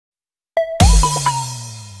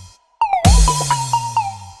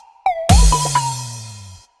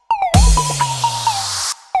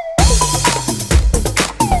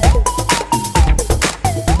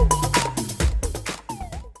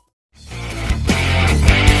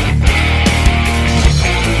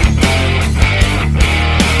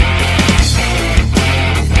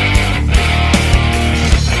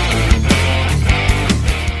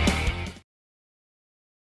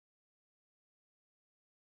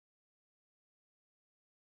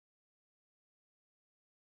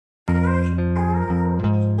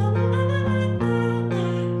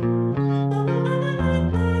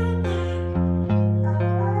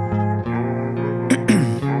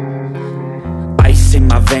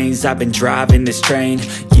veins, I've been driving this train.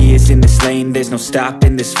 Years in this lane, there's no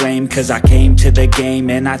stopping this flame. Cause I came to the game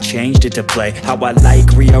and I changed it to play how I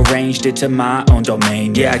like, rearranged it to my own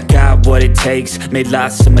domain. Yeah, I got what it takes, made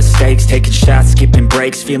lots of mistakes, taking shots, skipping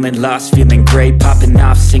breaks, feeling lost, feeling great, popping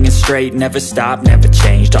off, singing straight, never stopped, never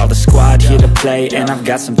changed. All the squad here to play, and I've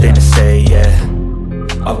got something to say, yeah.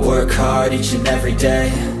 I work hard each and every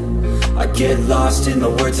day, I get lost in the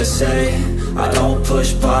words I say. I don't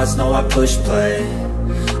push pause, no I push play.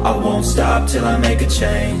 I won't stop till I make a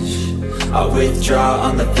change. I withdraw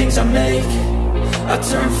on the things I make. I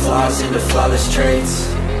turn flaws into flawless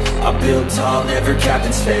traits. I build tall, never capped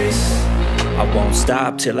in space. I won't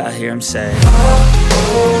stop till I hear him say, oh,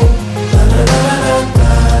 oh, la, la, la, la,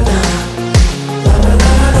 la, la.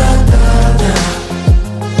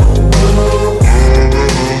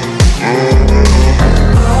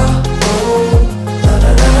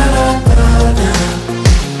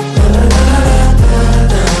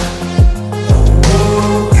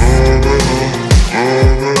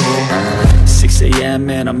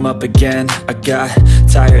 And I'm up again. I got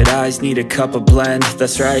tired eyes, need a cup of blend.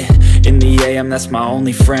 That's right, in the AM, that's my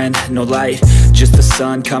only friend. No light, just the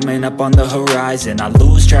sun coming up on the horizon. I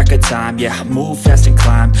lose track of time, yeah, I move fast and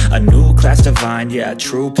climb a new class divine, yeah,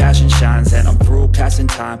 true passion shines. And I'm through passing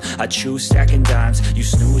time, I choose stacking dimes. You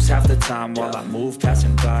snooze half the time while I move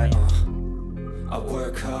passing by. I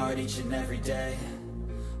work hard each and every day,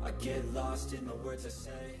 I get lost in the words I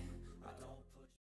say.